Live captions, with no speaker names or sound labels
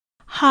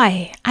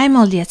Hi, I'm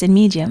LDS in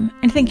Medium,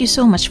 and thank you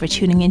so much for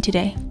tuning in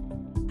today.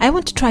 I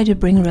want to try to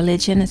bring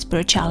religion and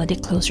spirituality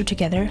closer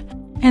together,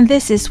 and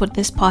this is what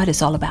this pod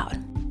is all about.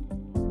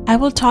 I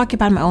will talk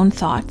about my own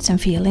thoughts and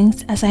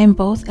feelings as I am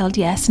both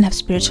LDS and have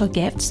spiritual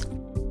gifts,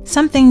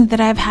 something that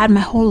I've had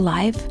my whole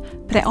life,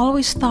 but I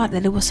always thought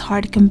that it was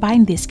hard to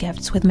combine these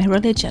gifts with my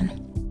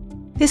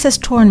religion. This has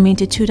torn me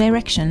into two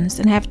directions,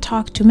 and I have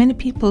talked to many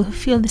people who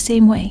feel the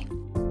same way.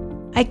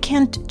 I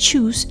can't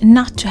choose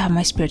not to have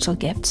my spiritual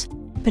gifts,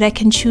 but I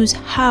can choose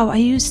how I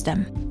use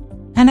them.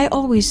 And I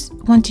always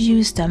want to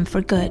use them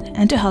for good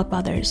and to help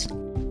others.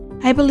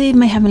 I believe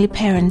my heavenly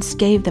parents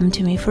gave them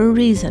to me for a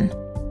reason.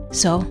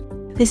 So,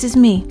 this is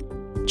me.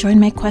 Join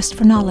my quest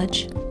for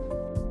knowledge.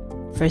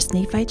 1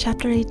 Nephi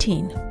chapter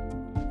 18.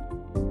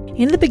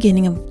 In the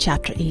beginning of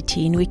chapter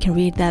 18, we can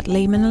read that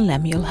Laman and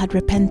Lemuel had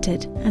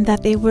repented and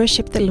that they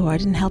worshipped the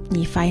Lord and helped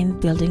Nephi in the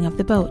building of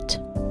the boat.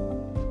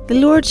 The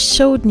Lord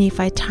showed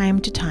Nephi time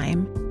to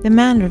time the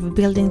manner of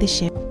building the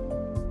ship,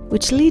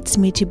 which leads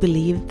me to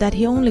believe that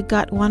he only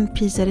got one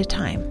piece at a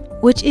time,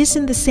 which is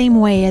in the same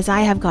way as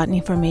I have gotten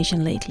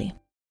information lately.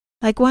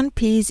 Like one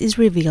piece is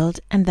revealed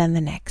and then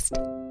the next.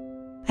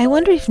 I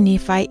wonder if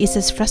Nephi is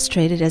as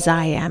frustrated as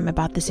I am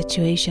about the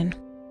situation.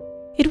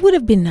 It would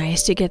have been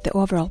nice to get the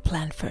overall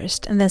plan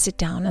first and then sit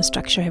down and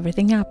structure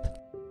everything up.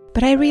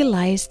 But I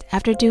realized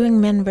after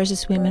doing Men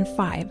vs. Women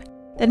 5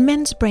 that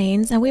men's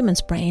brains and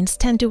women's brains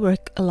tend to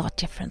work a lot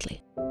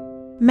differently.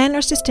 Men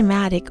are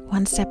systematic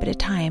one step at a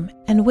time,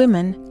 and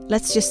women,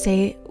 let's just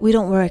say, we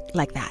don't work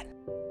like that.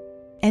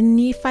 And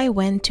Nephi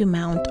went to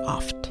Mount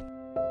Oft.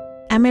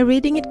 Am I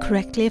reading it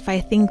correctly if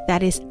I think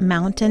that is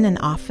mountain and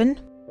often?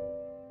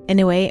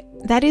 Anyway,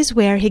 that is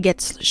where he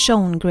gets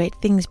shown great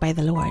things by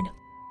the Lord.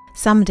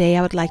 Someday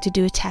I would like to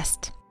do a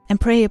test and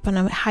pray upon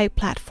a high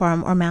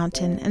platform or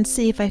mountain and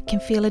see if I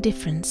can feel a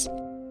difference.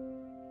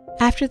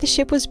 After the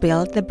ship was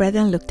built, the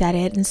brethren looked at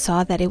it and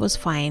saw that it was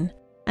fine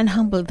and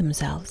humbled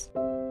themselves.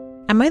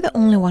 Am I the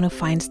only one who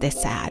finds this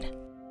sad?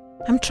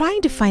 I'm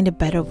trying to find a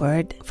better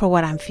word for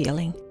what I'm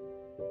feeling.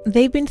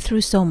 They've been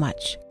through so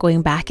much,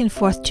 going back and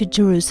forth to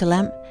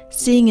Jerusalem,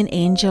 seeing an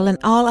angel and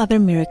all other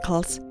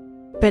miracles,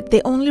 but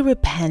they only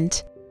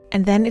repent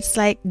and then it's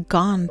like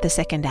gone the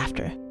second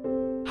after.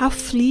 How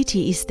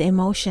fleeting is the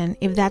emotion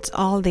if that's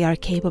all they are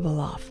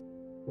capable of?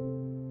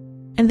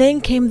 And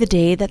then came the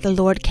day that the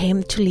Lord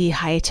came to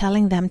Lehi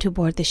telling them to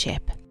board the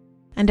ship.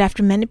 And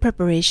after many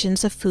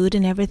preparations of food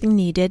and everything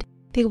needed,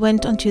 they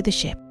went onto the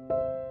ship.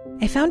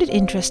 I found it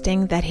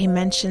interesting that he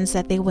mentions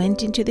that they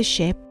went into the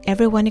ship,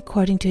 everyone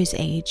according to his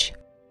age.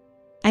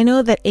 I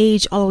know that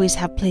age always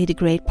have played a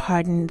great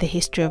part in the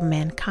history of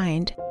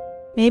mankind.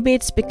 Maybe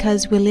it's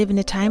because we live in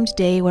a time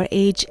today where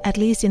age, at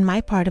least in my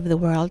part of the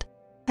world,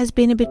 has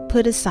been a bit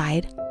put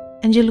aside,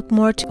 and you look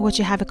more to what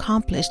you have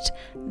accomplished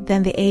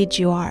than the age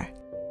you are.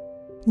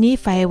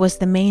 Nephi was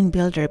the main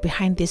builder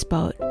behind this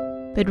boat.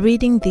 But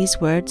reading these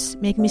words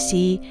make me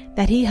see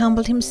that he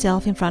humbled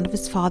himself in front of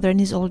his father and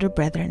his older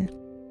brethren.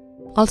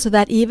 Also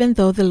that even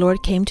though the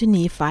Lord came to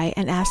Nephi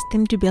and asked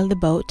him to build the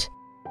boat,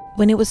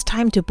 when it was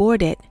time to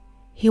board it,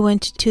 he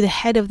went to the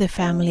head of the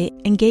family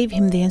and gave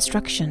him the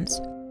instructions.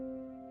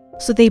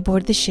 So they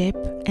board the ship,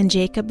 and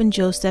Jacob and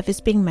Joseph is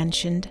being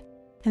mentioned,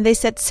 and they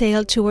set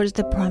sail towards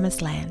the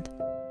promised land.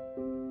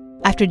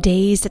 After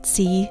days at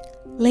sea,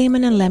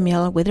 Laman and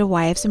Lemuel with their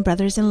wives and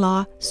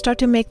brothers-in-law start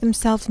to make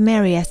themselves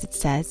merry, as it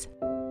says.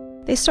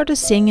 They start to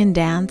sing and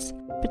dance,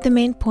 but the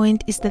main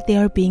point is that they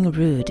are being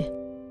rude.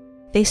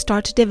 They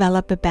start to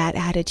develop a bad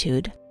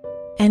attitude.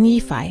 And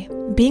Nephi,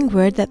 being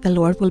word that the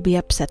Lord will be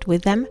upset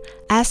with them,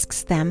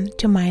 asks them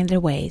to mind their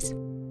ways,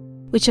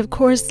 which of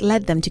course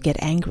led them to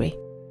get angry.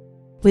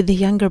 With the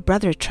younger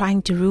brother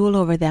trying to rule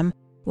over them,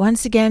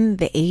 once again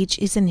the age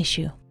is an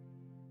issue.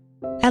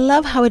 I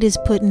love how it is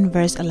put in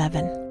verse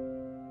 11.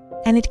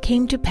 And it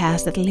came to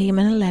pass that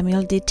Laman and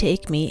Lemuel did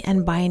take me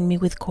and bind me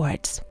with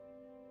cords.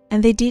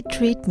 And they did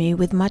treat me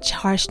with much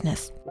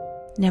harshness.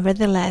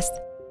 Nevertheless,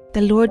 the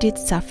Lord did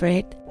suffer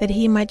it, that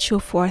he might show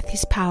forth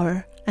his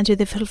power unto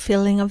the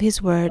fulfilling of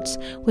his words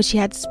which he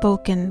had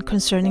spoken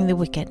concerning the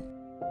wicked.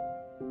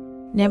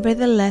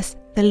 Nevertheless,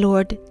 the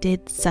Lord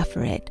did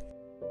suffer it.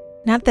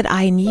 Not that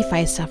I,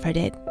 Nephi, suffered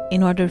it,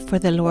 in order for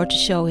the Lord to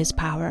show his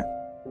power.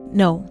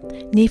 No,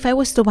 Nephi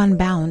was the one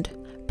bound,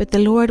 but the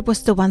Lord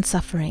was the one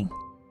suffering.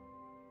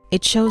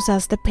 It shows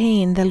us the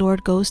pain the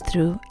Lord goes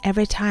through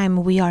every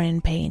time we are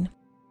in pain.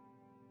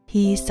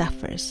 He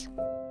suffers.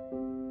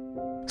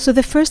 So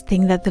the first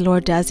thing that the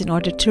Lord does in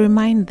order to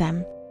remind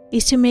them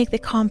is to make the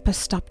compass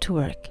stop to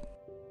work.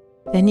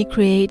 Then he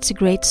creates a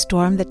great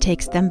storm that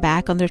takes them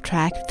back on their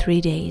track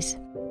 3 days.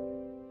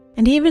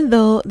 And even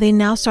though they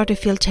now start to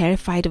feel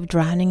terrified of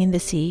drowning in the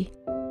sea,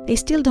 they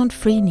still don't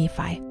free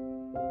Nephi.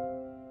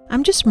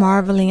 I'm just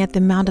marveling at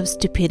the amount of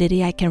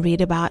stupidity I can read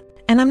about,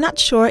 and I'm not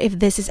sure if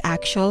this is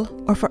actual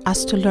or for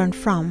us to learn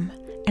from,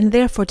 and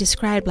therefore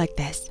described like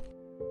this,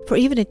 for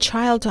even a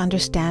child to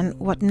understand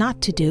what not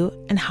to do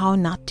and how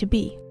not to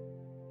be.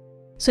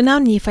 So now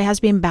Nephi has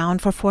been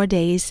bound for 4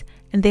 days,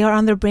 and they are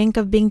on the brink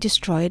of being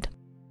destroyed,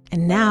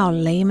 And now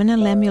Laman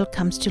and Lemuel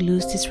comes to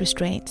loose his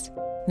restraints,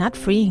 not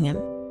freeing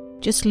him,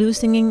 just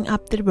loosening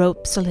up the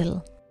ropes a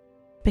little.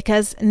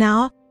 Because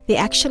now they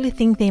actually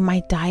think they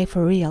might die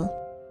for real.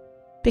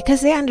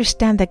 Because they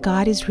understand that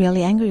God is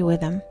really angry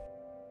with them.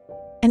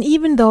 And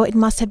even though it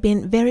must have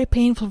been very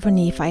painful for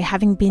Nephi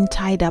having been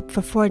tied up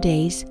for 4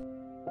 days,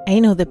 I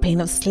know the pain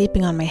of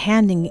sleeping on my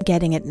hand and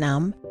getting it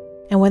numb,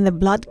 and when the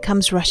blood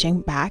comes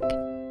rushing back,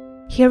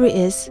 here he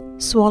is,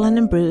 swollen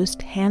and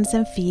bruised, hands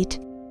and feet,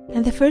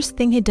 and the first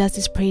thing he does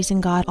is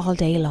praising God all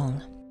day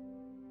long.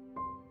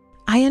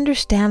 I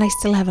understand I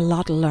still have a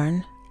lot to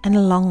learn and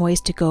a long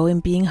ways to go in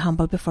being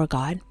humble before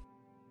God.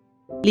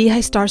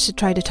 Lehi starts to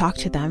try to talk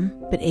to them,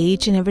 but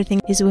age and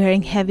everything is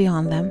wearing heavy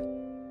on them,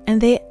 and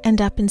they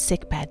end up in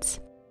sick beds.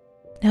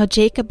 Now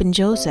Jacob and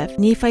Joseph,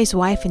 Nephi's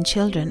wife and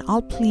children,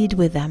 all plead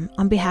with them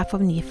on behalf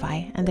of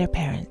Nephi and their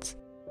parents.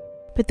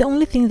 But the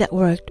only thing that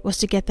worked was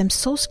to get them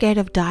so scared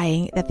of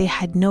dying that they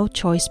had no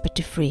choice but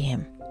to free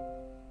him.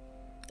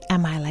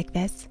 Am I like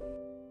this?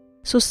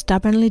 So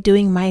stubbornly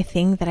doing my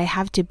thing that I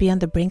have to be on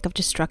the brink of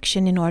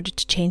destruction in order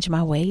to change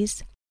my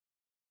ways?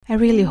 I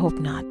really hope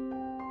not.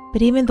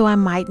 But even though I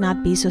might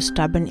not be so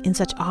stubborn in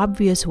such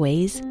obvious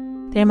ways,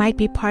 there might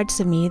be parts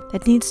of me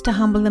that needs to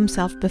humble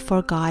themselves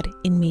before God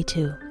in me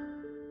too.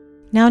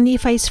 Now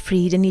Nephi is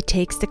freed and he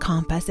takes the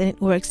compass and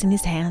it works in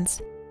his hands.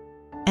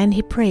 And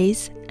he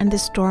prays and the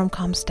storm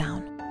calms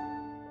down.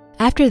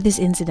 After this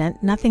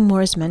incident, nothing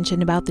more is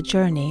mentioned about the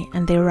journey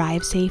and they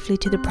arrive safely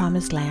to the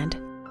promised land.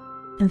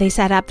 And they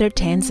set up their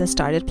tents and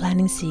started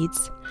planting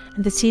seeds.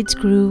 And the seeds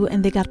grew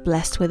and they got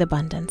blessed with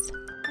abundance.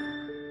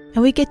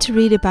 And we get to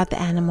read about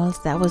the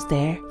animals that was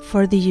there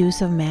for the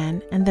use of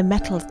man and the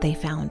metals they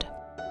found.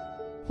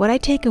 What I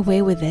take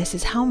away with this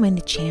is how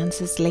many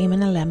chances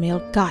Laman and Lemuel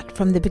got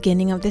from the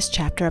beginning of this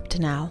chapter up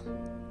to now.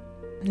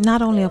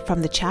 Not only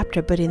from the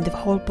chapter, but in the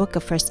whole book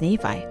of 1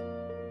 Nephi.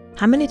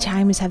 How many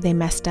times have they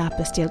messed up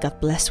and still got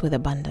blessed with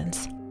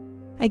abundance?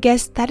 I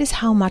guess that is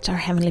how much our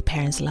heavenly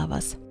parents love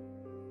us.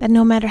 That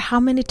no matter how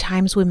many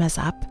times we mess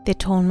up, the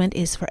atonement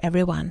is for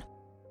everyone.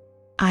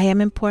 I am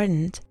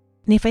important,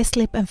 and if I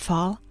slip and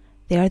fall,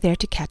 they are there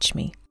to catch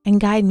me and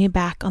guide me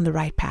back on the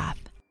right path.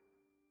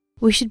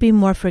 We should be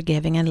more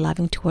forgiving and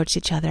loving towards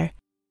each other,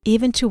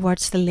 even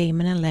towards the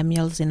Laman and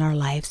Lemuels in our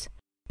lives,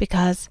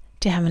 because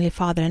to Heavenly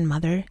Father and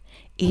Mother,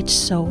 each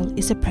soul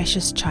is a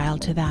precious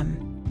child to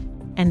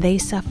them, and they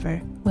suffer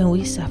when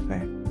we suffer,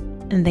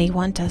 and they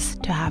want us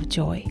to have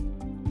joy.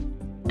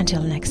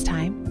 Until next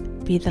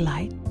time, be the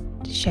light,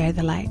 share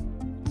the light,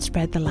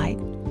 spread the light,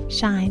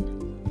 shine.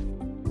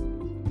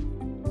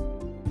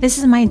 This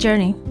is my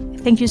journey.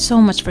 Thank you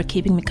so much for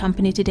keeping me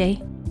company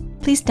today.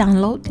 Please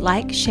download,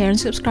 like, share, and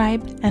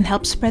subscribe, and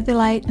help spread the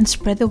light and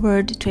spread the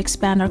word to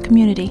expand our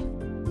community.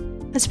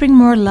 Let's bring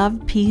more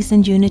love, peace,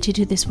 and unity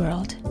to this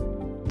world.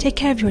 Take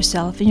care of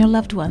yourself and your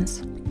loved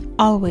ones.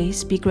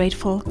 Always be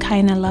grateful,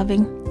 kind, and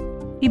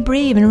loving. Be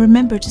brave and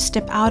remember to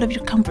step out of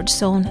your comfort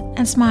zone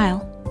and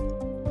smile.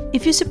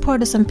 If you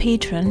support us on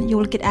Patreon, you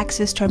will get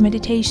access to our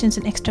meditations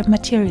and extra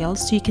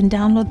materials so you can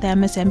download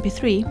them as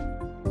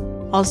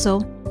MP3. Also,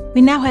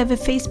 we now have a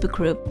Facebook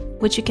group,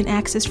 which you can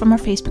access from our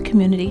Facebook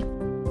community.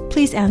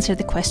 Please answer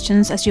the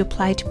questions as you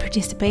apply to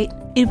participate.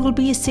 It will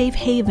be a safe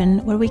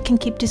haven where we can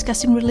keep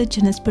discussing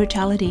religion and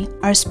spirituality,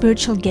 our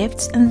spiritual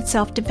gifts, and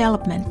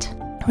self-development.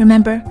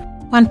 Remember,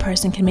 one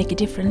person can make a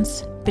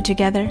difference, but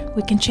together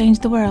we can change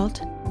the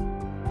world.